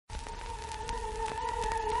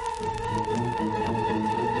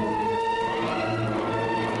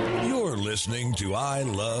You're listening to I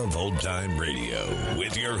Love Old Time Radio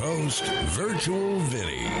with your host, Virtual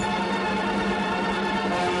Vinny.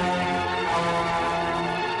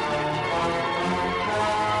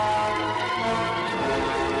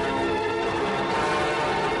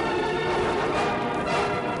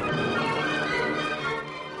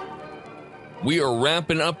 We are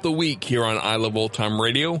wrapping up the week here on I Love Old Time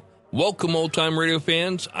Radio. Welcome, Old Time Radio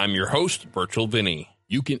fans. I'm your host, Virtual Vinny.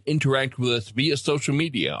 You can interact with us via social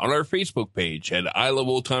media on our Facebook page at I Love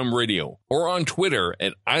Old Time Radio or on Twitter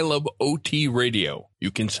at I Love OT Radio.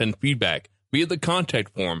 You can send feedback via the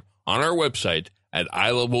contact form on our website at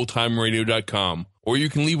iloveoldtimeradio.com, or you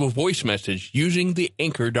can leave a voice message using the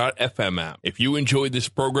Anchor.fm app. If you enjoyed this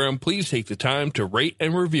program, please take the time to rate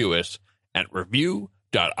and review us at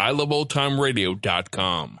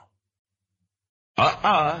review.iloveoldtimeradio.com.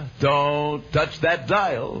 Don't touch that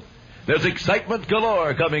dial. There's excitement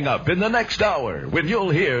galore coming up in the next hour when you'll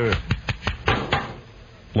hear...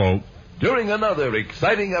 Hello. During another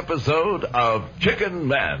exciting episode of Chicken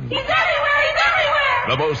Man. He's everywhere! He's everywhere!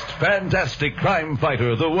 The most fantastic crime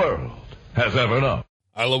fighter the world has ever known.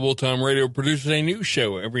 I Love Old Time Radio produces a new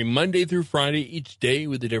show every Monday through Friday, each day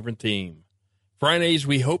with a different theme. Fridays,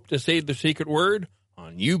 we hope to say the secret word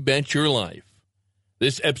on You Bet Your Life.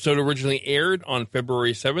 This episode originally aired on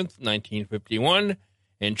February 7th, 1951.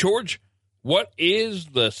 And George, what is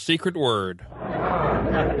the secret word?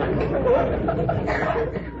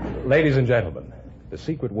 Ladies and gentlemen, the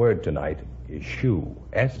secret word tonight is shoe.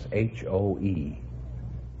 S-H-O-E.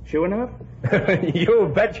 Sure enough?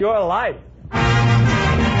 You bet your life.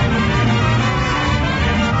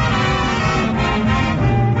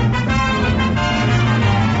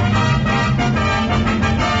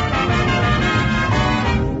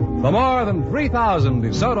 The more than 3,000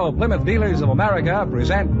 DeSoto Plymouth dealers of America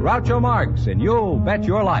present Groucho Marx in You'll Bet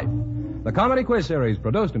Your Life, the comedy quiz series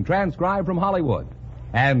produced and transcribed from Hollywood.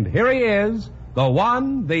 And here he is, the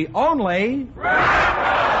one, the only...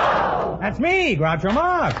 Groucho! That's me, Groucho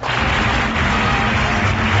Marx.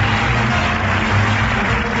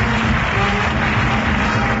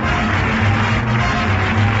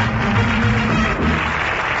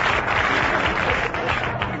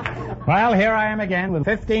 Well, here I am again with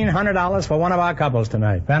 $1,500 for one of our couples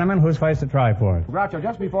tonight. Fenneman, who's first to try for it? Groucho,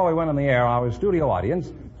 just before we went on the air, our studio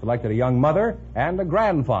audience selected a young mother and a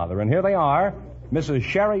grandfather. And here they are, Mrs.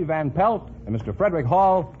 Sherry Van Pelt and Mr. Frederick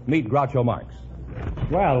Hall. Meet Groucho Marx.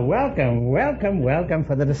 Well, welcome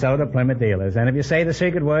for the DeSoto Plymouth dealers. And if you say the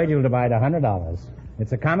secret word, you'll divide $100.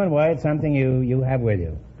 It's a common word, something you have with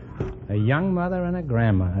you. A young mother and a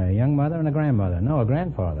grandmother. A young mother and a grandmother. No, a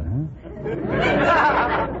grandfather, huh?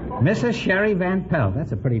 Mrs. Sherry Van Pelt.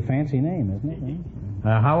 That's a pretty fancy name, isn't it?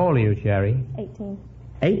 How old are you, Sherry? 18.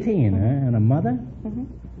 18, huh? And a mother? Mm-hmm.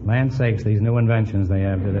 Land sakes, these new inventions they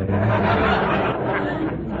have today.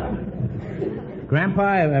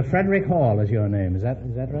 Grandpa, Frederick Hall is your name. Is that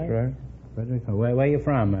right? That's right. Frederick Hall. Where are you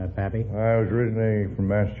from, Pappy? I was originally from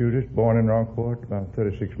Massachusetts, born in Rockport, about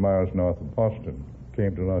 36 miles north of Boston.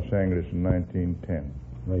 Came to Los Angeles in 1910.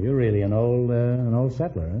 Well, you're really an old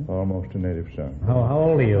settler, huh? Almost a native son. How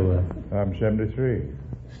old are you? I'm 73.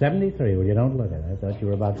 73? Well, you don't look it. I thought you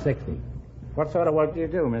were about 60. What sort of work do you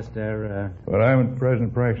do, Mr. Well, I'm at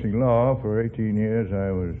present practicing law. For 18 years,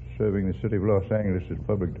 I was serving the city of Los Angeles as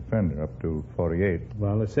public defender up to 48.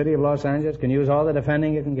 Well, the city of Los Angeles can use all the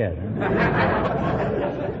defending you can get, huh?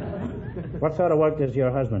 What sort of work does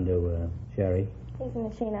your husband do, Sherry? He's a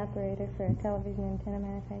machine operator for a television antenna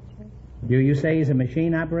manufacturer. You say he's a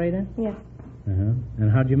machine operator? Yes. Uh-huh.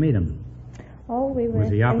 And how'd you meet him? Oh, we were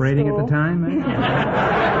Was he operating in at the time? Eh?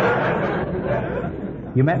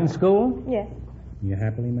 You met in school? Yes. You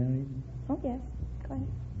happily married? Oh, yes. Go ahead.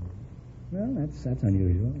 Well, that's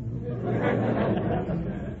unusual.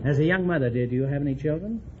 As a young mother, did you have any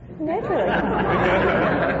children? Naturally.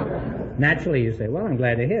 Naturally, you say. Well, I'm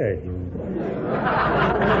glad to hear it.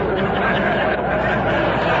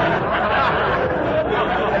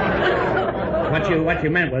 What you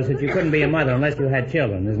meant was that you couldn't be a mother unless you had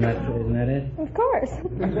children. Isn't that it? Of course.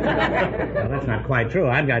 Well, that's not quite true.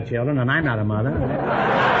 I've got children, and I'm not a mother.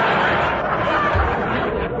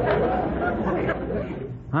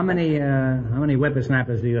 How many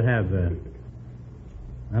whippersnappers do you have?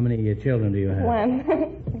 How many children do you have? One.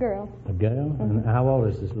 Girl. A girl? Mm-hmm. And how old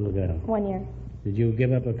is this little girl? 1 year. Did you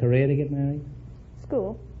give up a career to get married?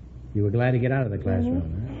 School. You were glad to get out of the classroom,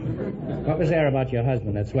 huh? What was there about your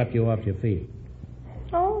husband that swept you off your feet?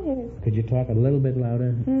 Oh, he was... Could you talk a little bit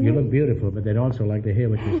louder? Mm-hmm. You look beautiful, but they'd also like to hear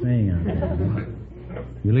what you're saying out there.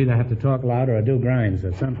 You'll either have to talk louder or do grinds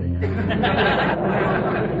or something.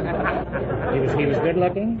 He was good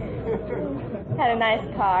looking? Had a nice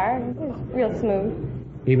car. It was real smooth.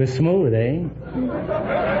 He was smooth, eh?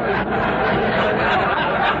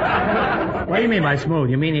 What do you mean by smooth?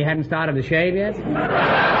 You mean he hadn't started to shave yet?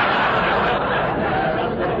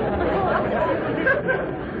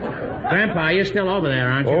 Grandpa, you're still over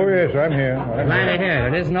there, aren't you? Oh, yes, I'm here. Glad to hear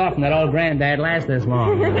it. It isn't often that old granddad lasts this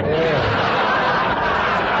long.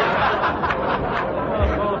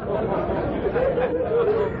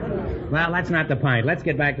 Well, that's not the point. Let's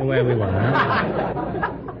get back to where we were.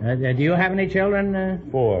 Huh? Do you have any children?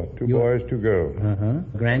 4. 2 boys, 2 girls. Uh-huh.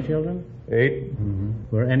 Grandchildren? 8. Mm-hmm.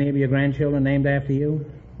 Were any of your grandchildren named after you?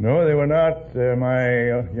 No, they were not.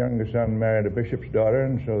 My youngest son married a bishop's daughter,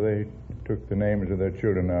 and so they took the names of their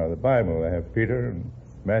children out of the Bible. They have Peter and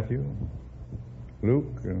Matthew,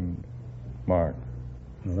 Luke, and Mark.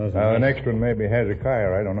 Well, The next one may be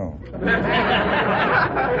Hezekiah. I don't know.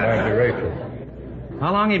 Might be Rachel.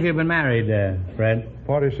 How long have you been married, Fred?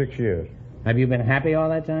 46 years. Have you been happy all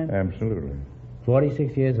that time? Absolutely.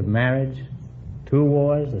 46 years of marriage, 2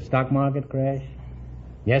 wars, the stock market crash.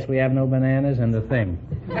 Yes, we have no bananas, and the thing.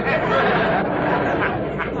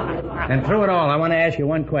 And through it all, I want to ask you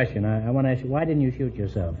one question. I want to ask you, why didn't you shoot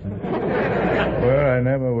yourself? Huh? Well, I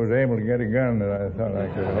never was able to get a gun that I thought I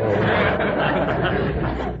could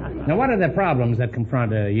hold. Now, what are the problems that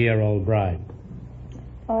confront a year-old bride?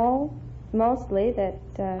 Oh, mostly that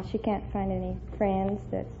she can't find any friends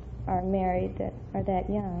that are married that are that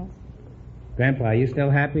young. Grandpa, are you still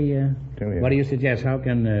happy? Still here. What do you suggest? How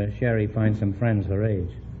can Sherry find some friends her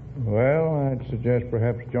age? Well, I'd suggest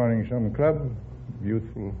perhaps joining some club,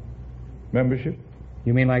 youthful membership.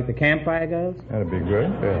 You mean like the Campfire Girls? That'd be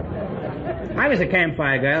good, yeah. I was a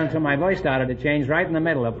Campfire Girl until my voice started to change right in the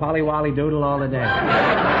middle of Polly Wolly Doodle all the day.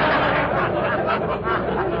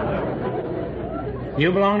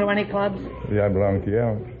 You belong to any clubs? Yeah, I belong to the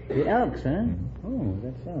Elks. The Elks, huh? Mm-hmm. Oh,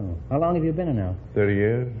 that's so. How long have you been in Elks? 30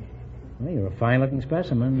 years. Well, you're a fine-looking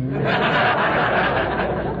specimen.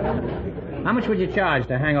 How much would you charge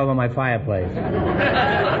to hang over my fireplace?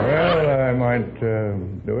 Well, I might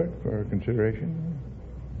do it for consideration.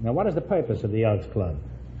 Now, what is the purpose of the Elks Club?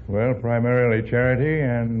 Well, primarily charity,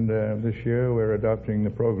 and this year we're adopting the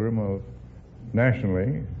program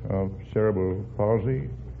nationally of cerebral palsy.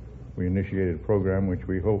 We initiated a program which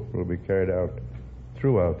we hope will be carried out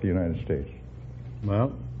throughout the United States.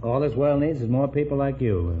 Well, all this world needs is more people like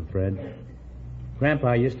you, Fred.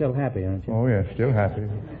 Grandpa, you're still happy, aren't you? Oh, yes, still happy.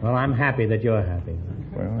 Well, I'm happy that you're happy.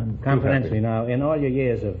 Well, I'm too Confidentially, happy. now, in all your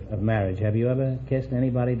years of marriage, have you ever kissed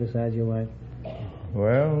anybody besides your wife?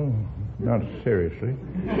 Well, not seriously.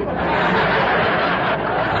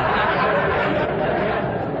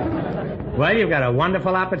 Well, you've got a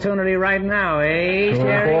wonderful opportunity right now, eh,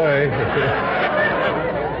 Sherry? Oh,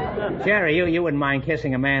 boy. Sherry, you wouldn't mind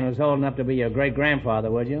kissing a man who's old enough to be your great-grandfather,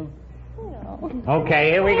 would you? No.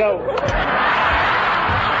 Okay, here we go.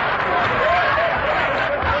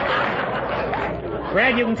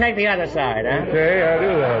 Fred, you can take the other side, huh? Okay, I'll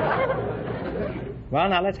do that. Well,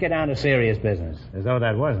 now, let's get down to serious business. As though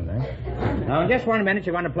that wasn't, eh? Now, in just 1 minute,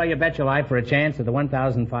 you're going to play your Bet Your Life for a chance at the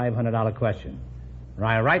 $1,500 question.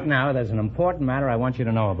 Right now, there's an important matter I want you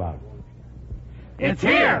to know about. It's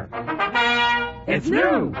here. It's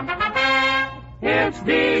new. It's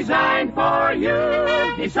designed for you.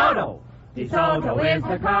 DeSoto. DeSoto is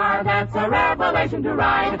the car that's a revelation to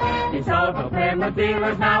ride. DeSoto Plymouth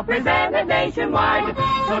dealers now presented nationwide.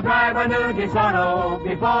 So drive a new DeSoto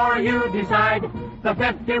before you decide. The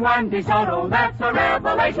 51 DeSoto, that's a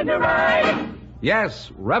revelation to ride.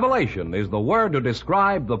 Yes, revelation is the word to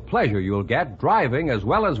describe the pleasure you'll get driving as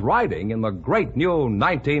well as riding in the great new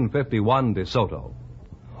 1951 DeSoto.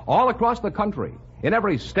 All across the country, in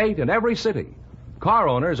every state and every city, car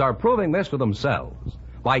owners are proving this to themselves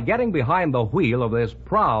by getting behind the wheel of this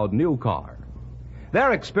proud new car.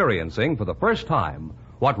 They're experiencing for the first time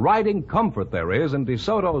what riding comfort there is in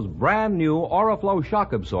DeSoto's brand new Oriflow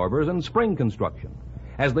shock absorbers and spring construction,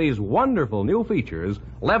 as these wonderful new features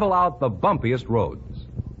level out the bumpiest roads.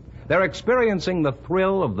 They're experiencing the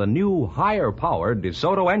thrill of the new higher-powered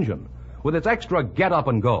DeSoto engine with its extra get-up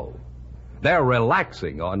and go. They're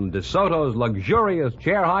relaxing on DeSoto's luxurious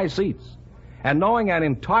chair-high seats and knowing an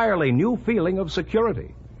entirely new feeling of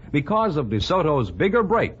security because of DeSoto's bigger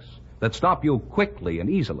brakes that stop you quickly and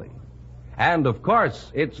easily. And, of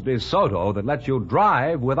course, it's DeSoto that lets you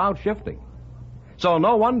drive without shifting. So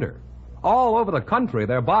no wonder, all over the country,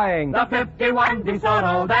 they're buying The 51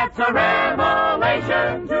 DeSoto, that's a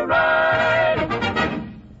revelation to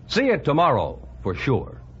ride. See it tomorrow, for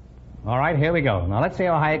sure. All right, here we go. Now, let's see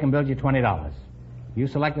how high I can build you $20. You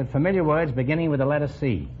selected familiar words beginning with the letter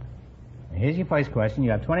C. Here's your first question.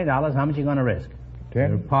 You have $20. How much are you going to risk? 10?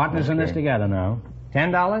 You're partners in this together now.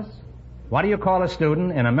 $10? What do you call a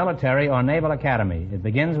student in a military or naval academy? It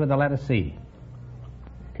begins with the letter C.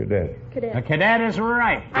 Cadet. Cadet. A cadet is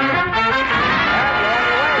right. And you're on your way.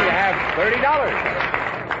 You have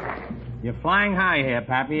 $30. You're flying high here,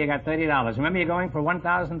 Pappy. You got $30. Remember, you're going for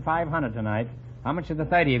 $1,500 tonight. How much of the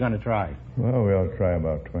 30 are you going to try? Well, we'll try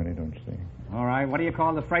about 20, don't you think? All right. What do you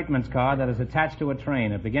call the freightman's car that is attached to a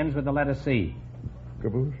train? It begins with the letter C.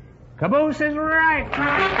 Caboose? Caboose is right.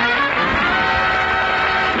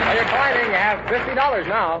 Well, you're climbing. You have $50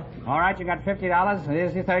 now. All right, you got $50.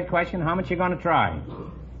 Here's your third question. How much are you going to try?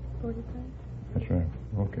 45. That's right.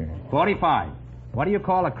 Okay. 45. What do you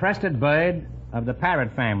call a crested bird of the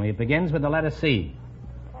parrot family? It begins with the letter C.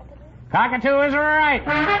 Cockatoo is right.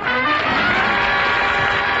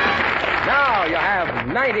 Now you have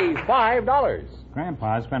 $95.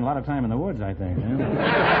 Grandpa spent a lot of time in the woods, I think.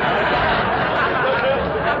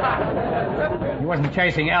 He wasn't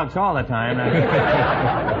chasing elks all the time.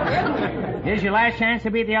 Here's your last chance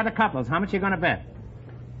to beat the other couples. How much are you going to bet?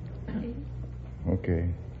 Okay.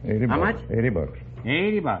 80 How bucks. much? 80 bucks.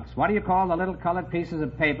 $80. What do you call the little colored pieces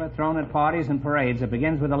of paper thrown at parties and parades that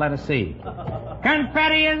begins with the letter C?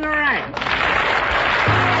 Confetti is right.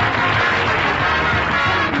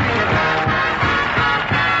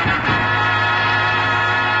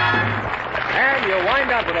 And you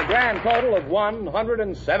wind up with a grand total of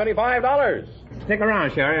 $175. Stick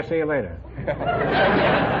around, Sherry. I'll see you later.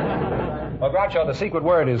 Well, Groucho, the secret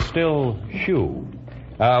word is still shoe.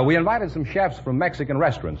 We invited some chefs from Mexican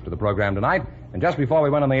restaurants to the program tonight, and just before we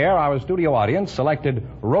went on the air, our studio audience selected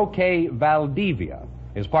Roque Valdivia.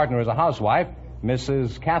 His partner is a housewife,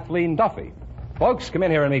 Mrs. Kathleen Duffy. Folks, come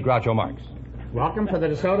in here and meet Groucho Marx. Welcome to the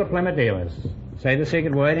DeSoto Plymouth Dealers. Say the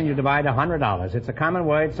secret word and you divide $100. It's a common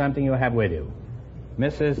word, something you have with you.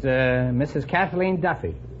 Mrs. Kathleen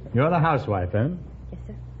Duffy. You're the housewife, huh? Yes,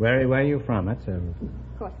 sir. Where are you from? That's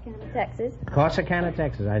Corsicana, Texas. Corsicana,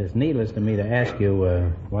 Texas. It's needless to me to ask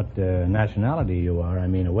you what nationality you are. I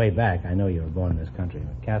mean, way back, I know you were born in this country.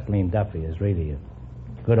 But Kathleen Duffy is really a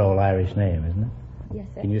good old Irish name, isn't it? Yes,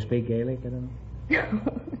 sir. Can you speak Gaelic at all?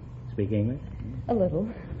 Speak English? A little.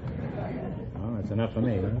 Oh, that's enough for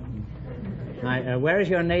me, huh? Now, where is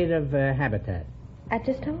your native habitat? I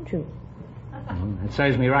just told you. It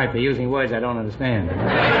serves me right for using words I don't understand.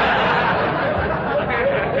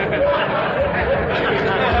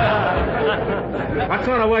 What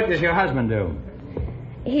sort of work does your husband do?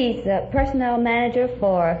 He's a personnel manager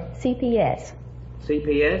for CPS.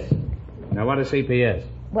 CPS? Now, what is CPS?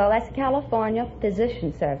 Well, that's California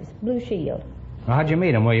Physician Service, Blue Shield. Well, how'd you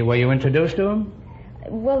meet him? Were you introduced to him?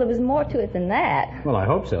 Well, there was more to it than that. Well, I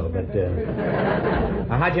hope so, but...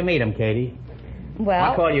 how'd you meet him, Katie? Well...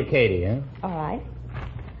 I'll call you Katie, huh? All right.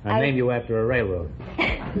 I'll name you after a railroad.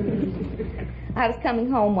 I was coming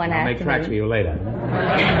home one I'll afternoon. make tracks for you later.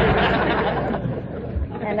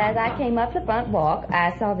 And as I came up the front walk,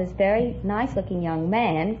 I saw this very nice-looking young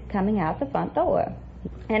man coming out the front door.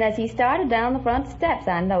 And as he started down the front steps,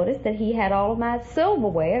 I noticed that he had all of my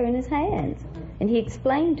silverware in his hands. And he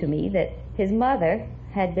explained to me that his mother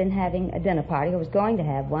had been having a dinner party, or was going to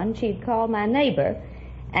have one. She had called my neighbor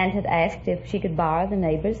and had asked if she could borrow the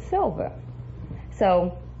neighbor's silver.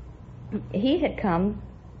 So he had come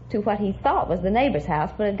to what he thought was the neighbor's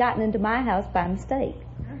house, but had gotten into my house by mistake,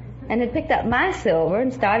 and had picked up my silver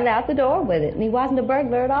and started out the door with it, and he wasn't a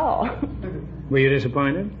burglar at all. Were you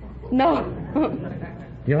disappointed? No.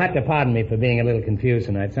 You'll have to pardon me for being a little confused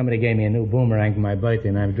tonight. Somebody gave me a new boomerang for my birthday,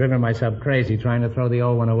 and I've driven myself crazy trying to throw the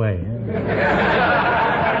old one away.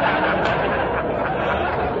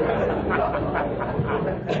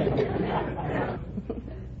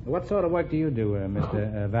 What sort of work do you do,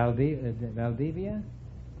 Mr. Valdivia?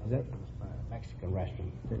 Is that Mexican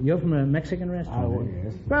restaurant. You're from a Mexican restaurant? Oh,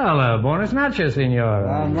 yes. Well, buenas noches, señor.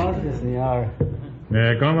 Buenas noches, señor.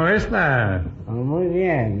 ¿Cómo está? Muy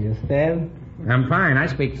bien. ¿Y usted? I'm fine. I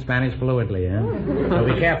speak Spanish fluently, huh? So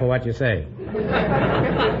be careful what you say.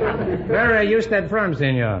 Where are you from,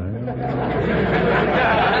 señor?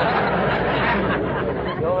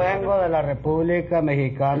 Yo vengo de la República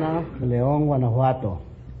Mexicana, León, Guanajuato.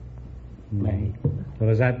 Mexico. So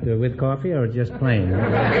is that with coffee or just plain?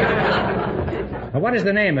 What is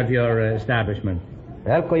the name of your establishment?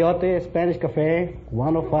 El Coyote Spanish Cafe,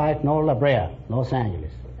 105 North La Brea, Los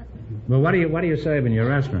Angeles. Well, what do you serve in your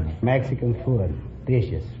restaurant? Mexican food.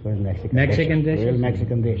 dishes. Where's Mexican? Mexican dishes? Real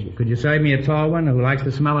Mexican dishes. Could you serve me a tall one who likes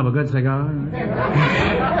the smell of a good cigar?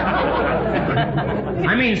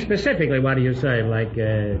 I mean, specifically, what do you serve? Like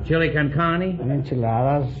chili con carne?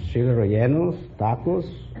 Enchiladas, chili rellenos, tacos,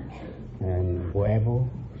 and huevos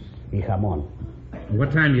y jamón.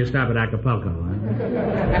 What time do you stop at Acapulco? Huh?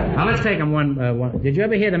 Now, let's take them one. Did you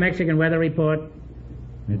ever hear the Mexican weather report?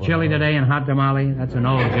 Chilly today and hot tamale? That's an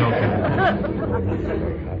old joke.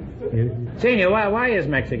 Senor, why is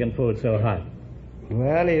Mexican food so hot?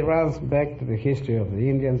 Well, it runs back to the history of the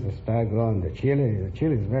Indians that started growing the chili. The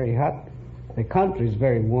chili is very hot. The country is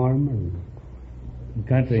very warm. And the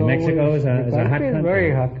country, so Mexico is a hot country? It's a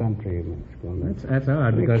very hot country, Mexico. That's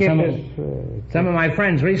odd, because some of my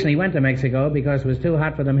friends recently went to Mexico because it was too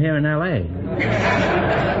hot for them here in L.A.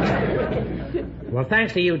 Well,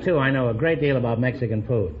 thanks to you, too, I know a great deal about Mexican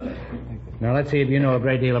food. Now, let's see if you know a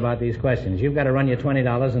great deal about these questions. You've got to run your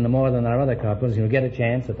 $20 into more than our other couples, and you'll get a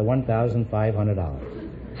chance at the $1,500.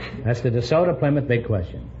 That's the DeSoto Plymouth Big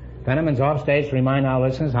Question. Fenneman's off stage to remind our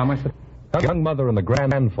listeners how much the young mother and the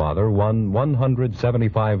grandfather won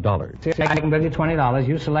 $175. I can give you $20.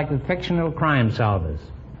 You selected fictional crime solvers.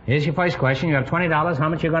 Here's your first question. You have $20. How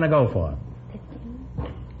much are you going to go for?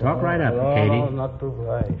 Talk right up, Katie. No, not too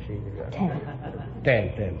high.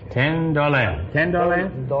 $10. $10.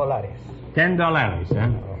 $10,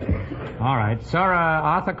 huh? All right. Sir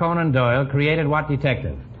Arthur Conan Doyle created what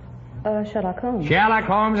detective? Sherlock Holmes. Sherlock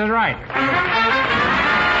Holmes is right.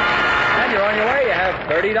 And you're on your way. You have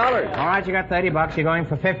 $30. All right, you got $30. You're going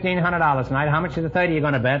for $1,500 tonight. How much of the 30 you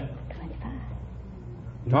going to bet? 25.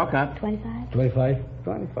 Talk up. 25. 25.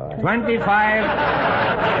 25.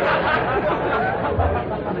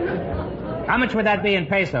 How much would that be in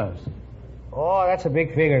pesos? Oh, that's a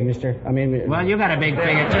big figure, mister. Well, you got a big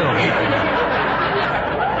figure, too.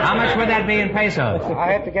 How much would that be in pesos?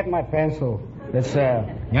 I have to get my pencil. It's, You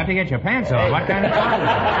have to get your pencil? What kind of problem?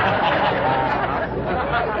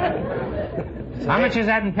 How much is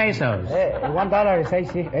that in pesos? $1 is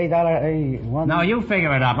 $8. No, you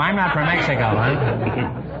figure it up. I'm not from Mexico, huh?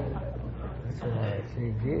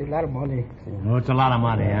 A lot of money. Oh, it's a lot of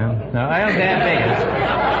money, huh? No, I'll damn biggest.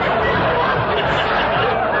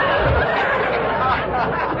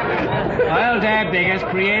 Oil Dab Biggest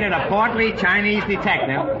created a portly Chinese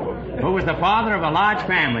detective who was the father of a large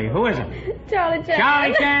family. Who is it? Charlie Chan.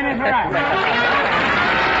 Charlie Chan is right.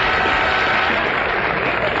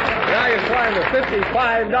 Now you're flying to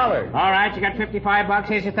 $55. All right, you got $55.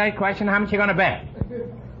 Here's your third question. How much you going to bet?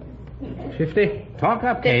 50. Talk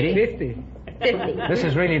up, Katie. 50. 50. This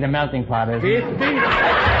is really the melting pot, isn't it?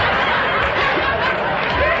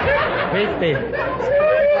 50.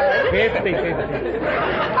 50.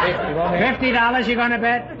 $50 you're going to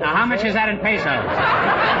bet? Now, how much is that in pesos?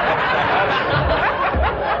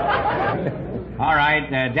 All right,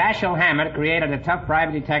 Dashiell Hammett created a tough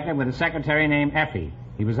private detective with a secretary named Effie.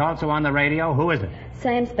 He was also on the radio. Who is it?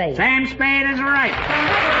 Sam Spade. Sam Spade is right.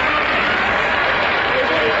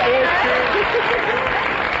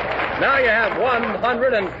 Now you have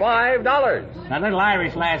 $105. That little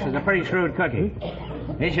Irish lass is a pretty shrewd cookie.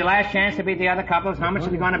 Here's your last chance to beat the other couples. How much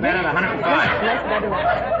are you going to bet at 105? Let's bet it.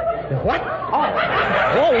 What?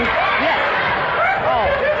 Oh. Yes. Oh.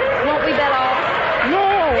 Won't we bet all? No!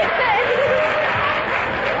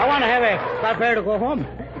 I want to have a car fare to go home.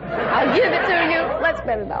 I'll give it to you. Let's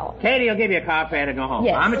bet it all. Katie will give you a car fare to go home.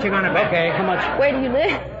 Yes. How much are you going to bet? Okay, how much? Where do you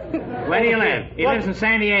live? Where do you live? He lives in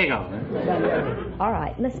San Diego. All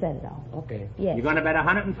right, let's bet it all. Okay. Yes. You're going to bet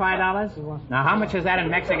 $105? Now, how much is that in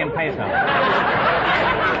Mexican peso?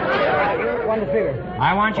 You want to figure?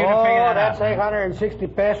 I want you to figure that out. That's 860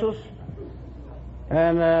 pesos.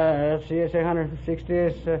 And, let's see, it's 860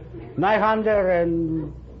 is 900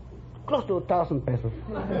 and close to 1,000 pesos.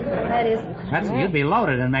 That is. You'd be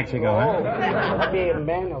loaded in Mexico, huh? I'll be a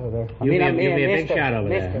man over there. You'd be a big mister, shot over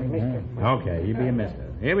there. Mister. Okay, you be a mister.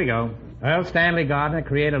 Here we go. Earl Stanley Gardner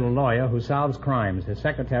created a lawyer who solves crimes. His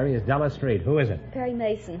secretary is Della Street. Who is it? Perry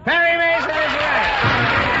Mason. Perry Mason is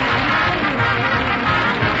right.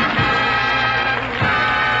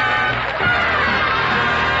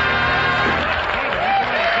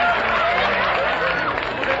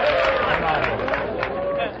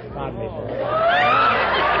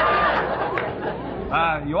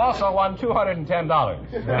 You also won $210.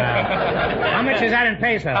 How much is that in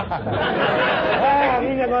pesos?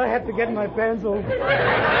 I'm going to have to get my pencil. All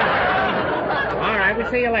right, we'll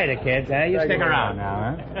see you later, kids. You stick around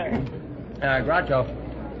now, huh? Groucho,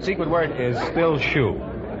 secret word is still shoe.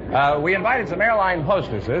 We invited some airline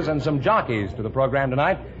hostesses and some jockeys to the program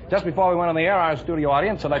tonight. Just before we went on the air, our studio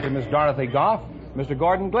audience selected Miss Dorothy Goff, Mr.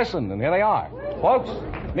 Gordon Glisson, and here they are. Folks,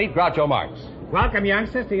 meet Groucho Marx. Welcome,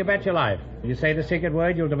 youngsters, to You Bet Your Life. If you say the secret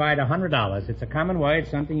word, you'll divide $100. It's a common word,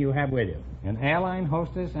 something you have with you. An airline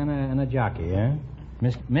hostess and a jockey, eh?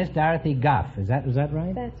 Miss Dorothy Goff, is that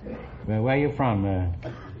right? That's right. Where are you from?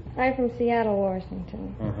 I'm from Seattle,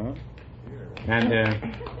 Washington. Uh-huh.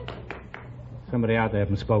 And, somebody out there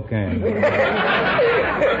from Spokane.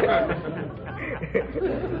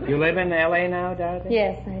 You live in L.A. now, Dorothy?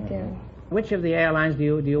 Yes, I do. Which of the airlines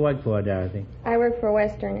do you work for, Dorothy? I work for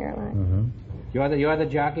Western Airlines. Uh-huh. You're the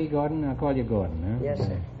jockey, Gordon? I'll call you Gordon, huh? Yes,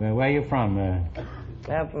 sir. Where are you from?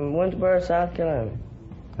 I'm from Winsboro, South Carolina.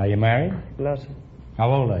 Are you married? No, sir. How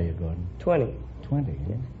old are you, Gordon? 20. 20,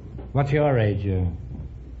 yeah. What's your age,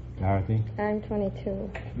 Dorothy? I'm 22.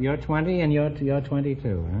 You're 20 and you're 22,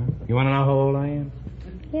 huh? You want to know how old I am?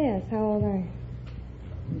 Yes, how old are you?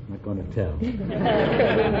 I'm not going to tell.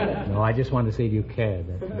 No, I just wanted to see if you cared.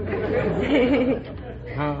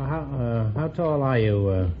 How tall are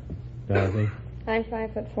you, Dorothy? I'm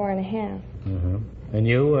 5'4.5". Uh-huh. And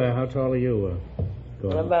you, how tall are you,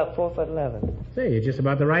 Gordon? I'm about 4'11". See, you're just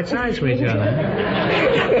about the right size for each other.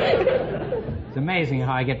 It's amazing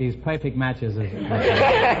how I get these perfect matches.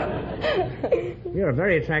 You're a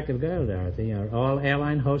very attractive girl, Dorothy. Are all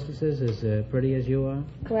airline hostesses as pretty as you are?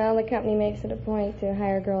 Well, the company makes it a point to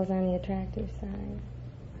hire girls on the attractive side.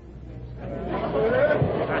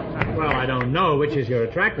 Well, I don't know which is your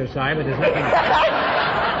attractive side, but there's nothing...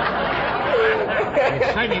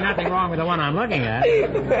 There's certainly nothing wrong with the one I'm looking at.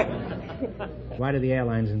 Why do the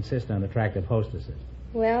airlines insist on attractive hostesses?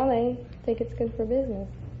 Well, they think it's good for business.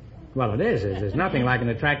 Well, it is. There's nothing like an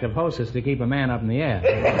attractive hostess to keep a man up in the air.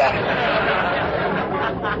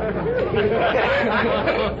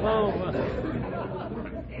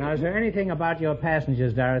 Now, is there anything about your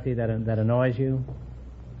passengers, Dorothy, that annoys you?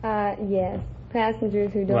 Yes.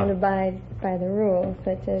 Passengers who don't abide by the rules,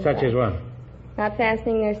 such as... Such as what? Not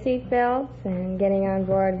fastening their seat belts and getting on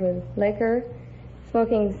board with liquor,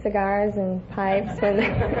 smoking cigars and pipes when they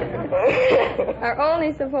are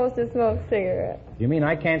only supposed to smoke cigarettes. You mean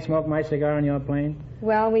I can't smoke my cigar on your plane?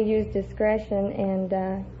 Well, we use discretion and...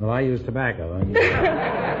 Well, I use tobacco. I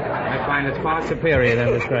find it's far superior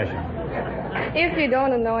than discretion. If you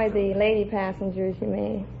don't annoy the lady passengers, you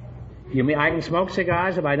may. You mean I can smoke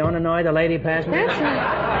cigars if I don't annoy the lady passengers? That's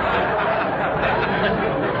right.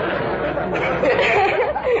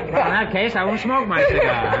 Well, in that case, I won't smoke my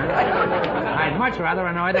cigar. I'd much rather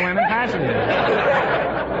annoy the women passengers.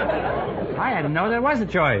 I didn't know there was a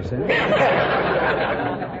choice.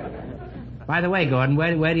 By the way, Gordon,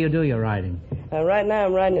 where do you do your riding? Right now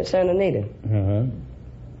I'm riding at Santa Anita. Uh-huh.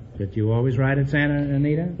 Did you always ride at Santa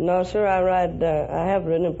Anita? No, sir. I have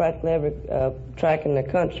ridden in practically every track in the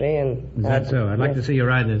country. And is that so? I'd like to see you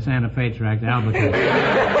ride the Santa Fe track to Albuquerque.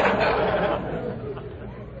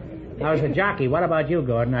 Now, as a jockey, what about you,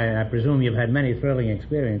 Gordon? I presume you've had many thrilling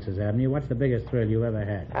experiences, haven't you? What's the biggest thrill you ever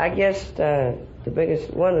had? I guess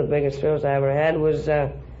one of the biggest thrills I ever had was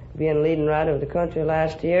being leading rider of the country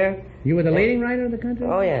last year. You were the leading rider of the country?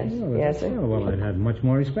 Oh, yes. Oh, yes, sir. Oh, well, I'd have much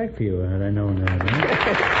more respect for you had I known that.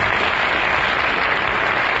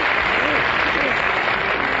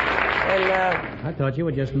 I thought you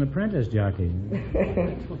were just an apprentice jockey.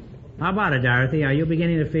 How about it, Dorothy? Are you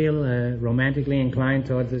beginning to feel romantically inclined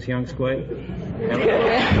towards this young squirt?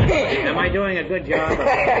 Am I doing a good job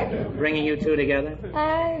of bringing you two together?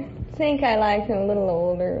 I think I like him a little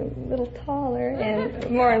older, a little taller, and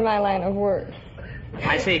more in my line of work.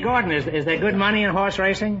 I see. Gordon, is there good money in horse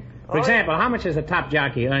racing? For example, how much does a top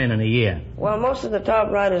jockey earn in a year? Well, most of the top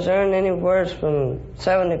riders earn anywhere from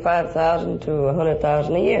 $75,000 to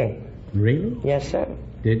 $100,000 a year. Really? Yes, sir.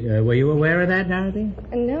 Were you aware of that, Dorothy?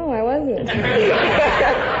 No, I wasn't.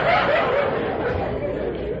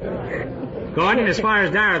 Gordon, as far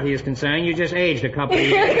as Dorothy is concerned, you just aged a couple of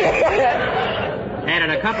years.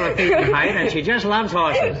 Added a couple of feet in height, and she just loves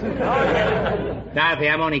horses. Dorothy,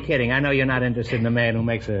 I'm only kidding. I know you're not interested in a man who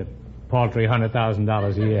makes a paltry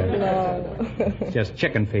 $100,000 a year. No. It's just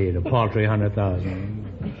chicken feed, a paltry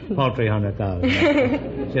 $100,000. Paltry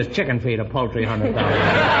 $100,000. Just chicken feed, a paltry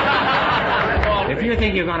 $100,000. If you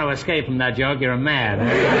think you're going to escape from that joke, you're mad.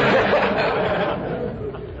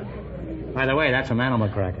 By the way, that's some animal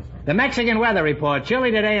crackers. The Mexican weather report,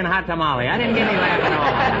 chilly today and hot tamale. I didn't get any laugh at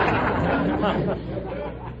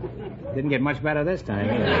all. Didn't get much better this time.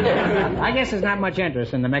 I guess there's not much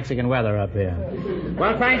interest in the Mexican weather up here.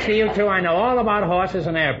 Well, thanks to you two, I know all about horses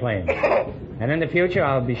and airplanes. And in the future,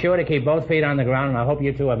 I'll be sure to keep both feet on the ground, and I hope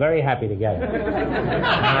you two are very happy together.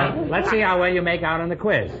 Let's see how well you make out on the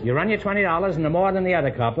quiz. You run your $20 and more than the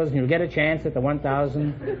other couples, and you'll get a chance at the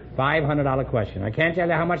 $1,500 question. I can't tell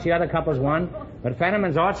you how much the other couples won, but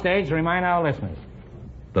Fenneman's odd stage to remind our listeners.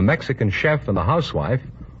 the Mexican chef and the housewife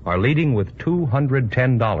are leading with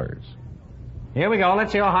 $210. Here we go.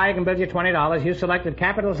 Let's see how high I can bid you $20. You selected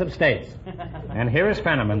capitals of states. And here is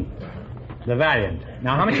Fenneman, the Valiant.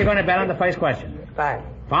 Now, how much are you going to bet on the first question? $5.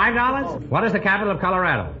 $5? What is the capital of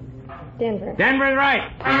Colorado? Denver. Denver's right.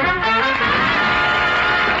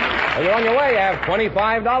 Well, you're on your way. You have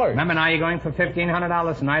 $25. Remember, now you're going for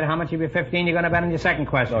 $1,500 tonight. How much of your $15 you're going to bet on your second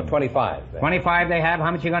question? No, 25. 25 they have. How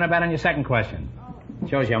much are you going to bet on your second question?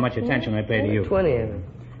 Shows you how much attention I pay to you. 20.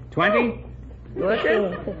 20? What's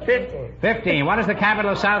it? 15. 15. What is the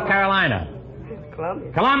capital of South Carolina?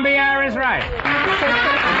 Columbia. Columbia is right.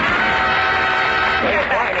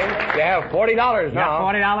 You have $40 You now.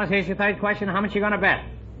 have $40. Here's your third question. How much are you going to bet?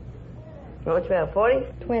 How much we have? 40?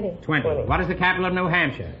 20. 20. What is the capital of New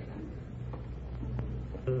Hampshire?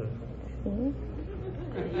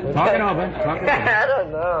 Talk it over. I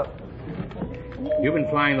don't know. You've been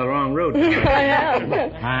flying the wrong route. I am.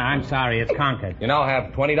 I'm sorry. It's Concord. You now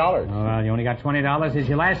have $20. Oh, well, you only got $20. Here's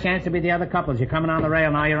your last chance to be the other couples. You're coming on the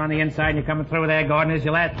rail now. You're on the inside. And you're coming through there, Gordon. Here's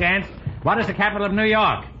your last chance. What is the capital of New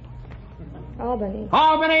York? Albany.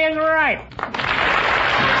 Albany is right.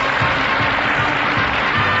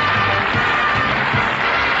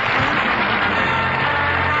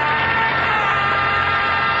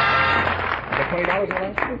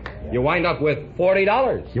 You wind up with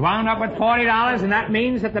 $40. You wound up with $40, and that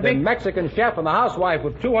means that the big Mexican chef and the housewife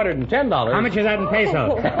with $210. How much is that in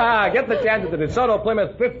pesos? Get the chance at the DeSoto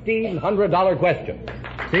Plymouth $1,500 question.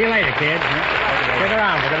 See you later, kids. Stick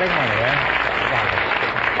around for the big money, yeah?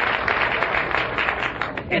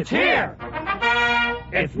 It's here.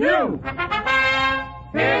 It's new.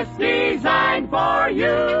 It's designed for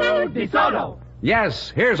you, DeSoto.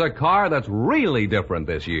 Yes, here's a car that's really different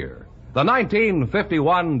this year. The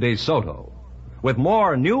 1951 DeSoto. With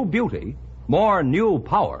more new beauty, more new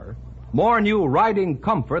power, more new riding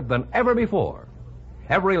comfort than ever before.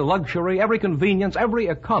 Every luxury, every convenience, every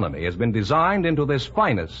economy has been designed into this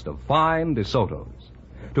finest of fine DeSotos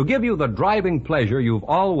to give you the driving pleasure you've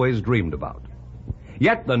always dreamed about.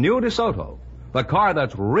 Yet the new DeSoto, the car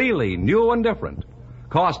that's really new and different,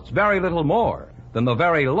 costs very little more than the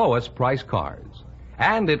very lowest price cars.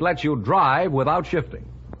 And it lets you drive without shifting.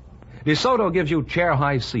 DeSoto gives you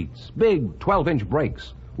chair-high seats, big 12-inch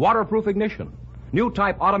brakes, waterproof ignition, new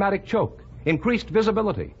type automatic choke, increased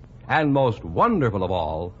visibility, and most wonderful of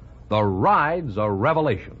all, the ride's a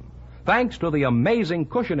revelation, thanks to the amazing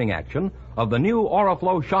cushioning action of the new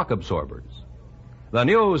Oriflow shock absorbers. The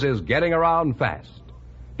news is getting around fast.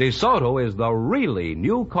 DeSoto is the really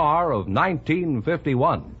new car of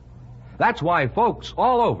 1951. That's why folks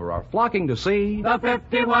all over are flocking to see the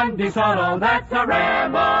 51 DeSoto. That's a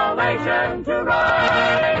revelation to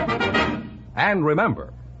ride. And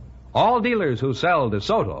remember, all dealers who sell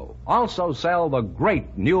DeSoto also sell the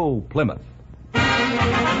great new Plymouth.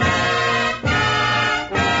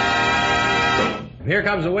 Here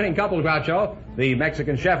comes the winning couple, Groucho. The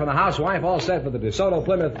Mexican chef and the housewife all set for the DeSoto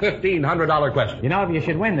Plymouth $1,500 question. You know, if you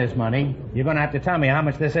should win this money, you're going to have to tell me how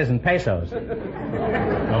much this is in pesos.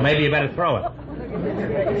 Well, maybe you better throw it.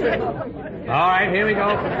 All right, here we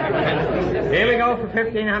go. Here we go for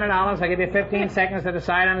 $1,500. I'll give you 15 seconds to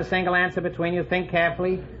decide on a single answer between you. Think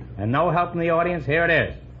carefully, and no help from the audience. Here it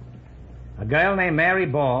is. A girl named Mary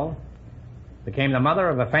Ball became the mother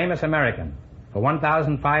of a famous American. For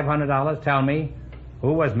 $1,500, tell me,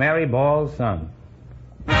 who was Mary Ball's son?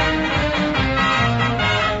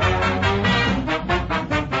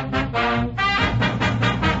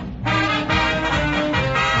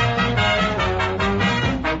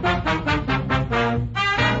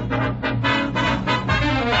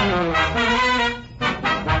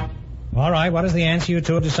 All right, what is the answer you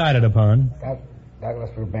two have decided upon? Douglas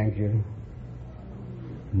Brubank, Jr.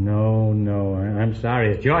 No, I'm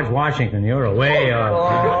sorry. It's George Washington. You're away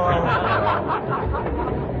off.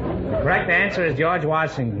 The correct answer is George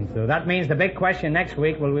Washington. So that means the big question next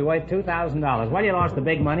week will be worth $2,000. Well, you lost the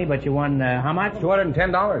big money, but you won how much? $210.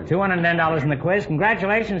 $210 in the quiz.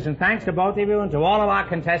 Congratulations, and thanks to both of you and to all of our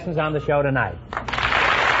contestants on the show tonight.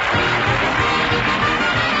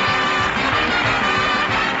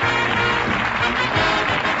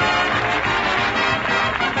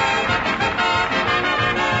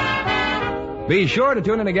 Be sure to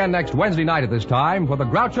tune in again next Wednesday night at this time for the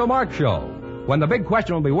Groucho Marx Show, when the big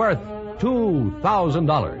question will be worth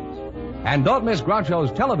 $2,000. And don't miss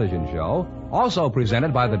Groucho's television show, also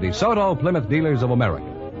presented by the DeSoto Plymouth Dealers of America.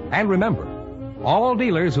 And remember, all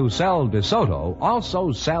dealers who sell DeSoto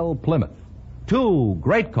also sell Plymouth. Two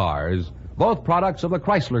great cars, both products of the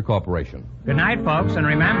Chrysler Corporation. Good night, folks, and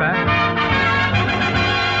remember...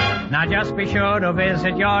 Now just be sure to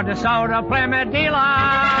visit your DeSoto Plymouth dealer.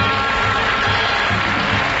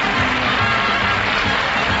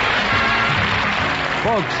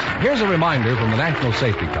 Folks, here's a reminder from the National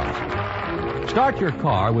Safety Council. Start your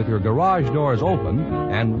car with your garage doors open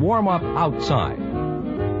and warm up outside.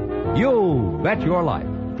 You Bet Your Life,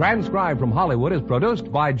 transcribed from Hollywood, is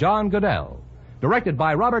produced by John Goodell. Directed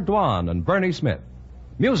by Robert Dwan and Bernie Smith.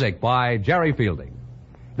 Music by Jerry Fielding.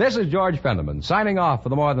 This is George Fenneman signing off for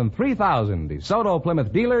the more than 3,000 DeSoto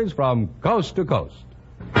Plymouth dealers from coast to coast.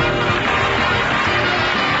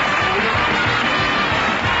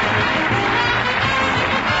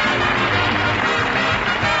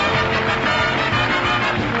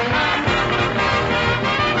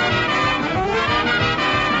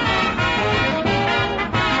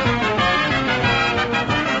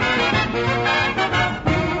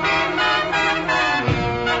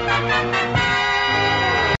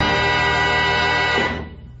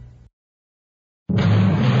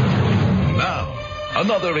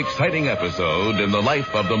 Another exciting episode in the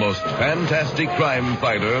life of the most fantastic crime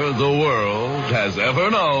fighter the world has ever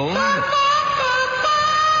known.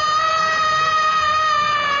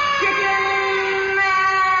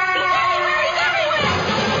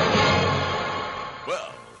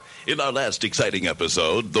 Well, in our last exciting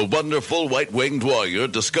episode, the wonderful white-winged warrior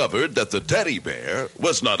discovered that the teddy bear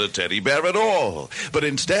was not a teddy bear at all, but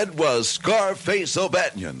instead was Scarface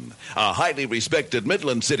O'Banion, a highly respected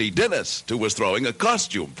Midland City dentist who was throwing a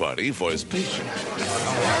costume party for his patient.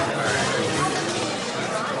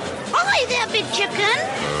 Hi there, Big Chicken.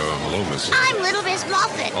 Hello, Miss. I'm Little Miss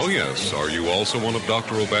Moffat. Oh, yes. Are you also one of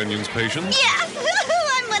Dr. O'Banion's patients? Yeah, I'm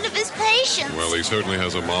one of his patients. Well, he certainly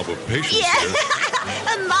has a mob of patients yeah. here.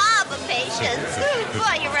 A mob of patients.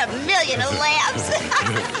 Boy, you're a million of laughs.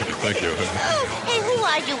 Thank you. Oh, hey, who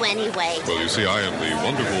are you anyway? Well, you see, I am the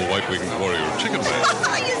wonderful white-winged warrior chicken man.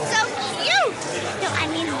 Oh, you're so cute. No, I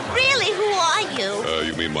mean, really, who are you?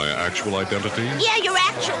 You mean my actual identity? Yeah, your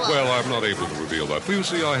actual. Well, I'm not able to reveal that. For you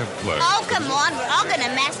see, I have flesh. Oh, come on. We're all going to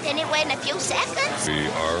mask anyway in a few seconds. We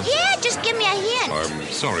are? Yeah, just give me a hint. I'm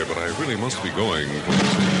sorry, but I really must be going.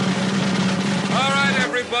 All right,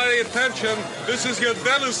 everybody, attention. This is your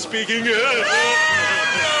dentist speaking.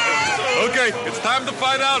 Okay, it's time to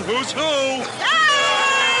find out who's who.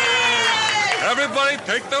 Everybody,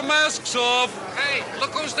 take their masks off. Hey,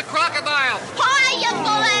 look who's the crocodile. Hiya,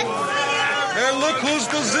 Bullet. And look who's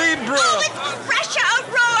the zebra. Oh, it's Russia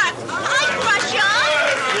O'Rourke. Hi, Russia.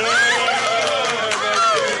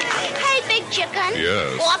 Hey, Big Chicken.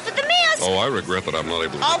 Yes? Off with the mask. Oh, I regret that I'm not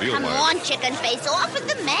able to Oh, reveal come my... on, Chicken Face. Off with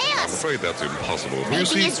the I'm mask. afraid that's impossible. For you Maybe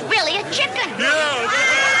see... he's really a chicken.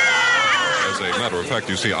 As a matter of fact,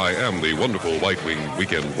 you see, I am the wonderful white-winged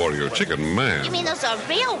weekend warrior chicken man. You mean those are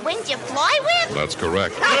real wings you fly with? That's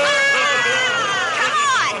correct. Come on.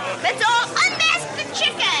 Let's all unmask the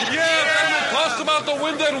chicken. Yeah, then we'll toss them out the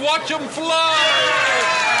window and watch them fly.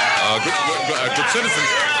 Good citizens.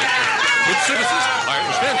 Good citizens. I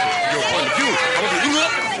understand your point of view.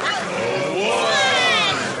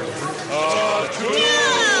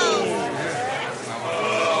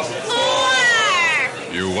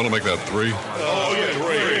 You want to make that 3? Oh, yeah,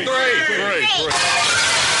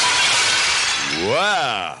 3.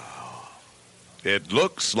 Wow. It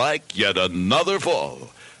looks like yet another fall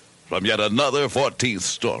from yet another 14th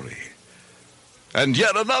story. And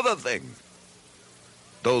yet another thing.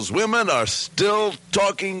 Those women are still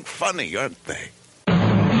talking funny, aren't they?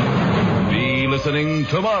 Be listening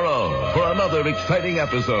tomorrow for another exciting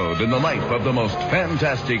episode in the life of the most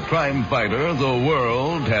fantastic crime fighter the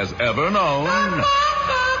world has ever known.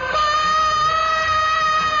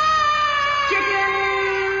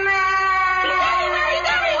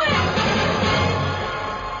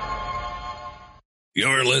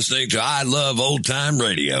 You're listening to I Love Old Time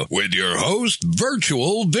Radio with your host,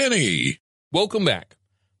 Virtual Vinny. Welcome back.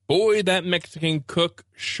 Boy, that Mexican cook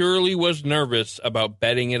surely was nervous about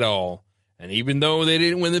betting it all. And even though they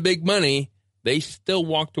didn't win the big money, they still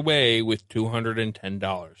walked away with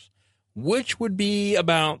 $210, which would be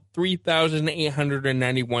about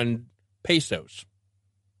 3,891 pesos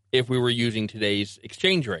if we were using today's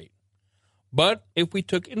exchange rate. But if we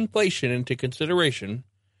took inflation into consideration,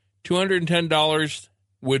 $210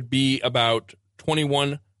 would be about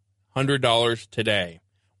 $2,100 today,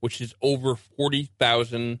 which is over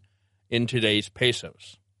 40,000 in today's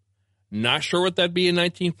pesos. Not sure what that'd be in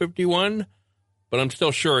 1951, but I'm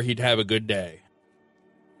still sure he'd have a good day.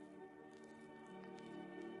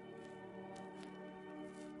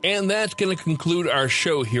 And that's going to conclude our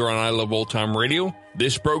show here on I Love Old Time Radio.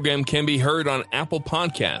 This program can be heard on Apple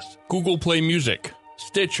Podcasts, Google Play Music,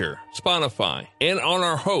 Stitcher, Spotify, and on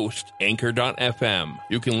our host, Anchor.fm.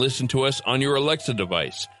 You can listen to us on your Alexa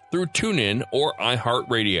device through TuneIn or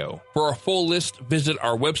iHeartRadio. For a full list, visit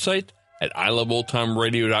our website at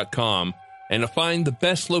iloveoldtimeradio.com and to find the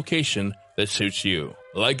best location that suits you.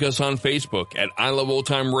 Like us on Facebook at I Love Old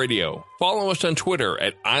Time Radio. Follow us on Twitter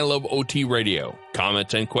at I Love OT Radio.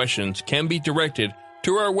 Comments and questions can be directed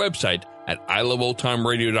to our website at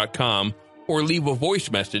iloveoldtimeradio.com or leave a voice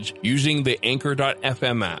message using the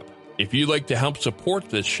Anchor.fm app. If you'd like to help support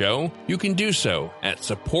this show, you can do so at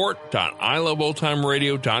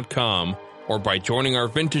support.iloveoldtimeradio.com or by joining our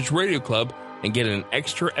Vintage Radio Club and get an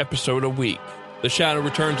extra episode a week. The Shadow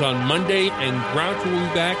returns on Monday, and Grouch will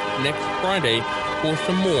be back next Friday for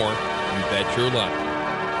some more You Bet Your Life.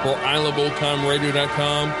 For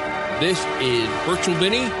iloveoldtimeradio.com, this is Virtual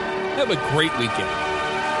Vinny. Have a great weekend.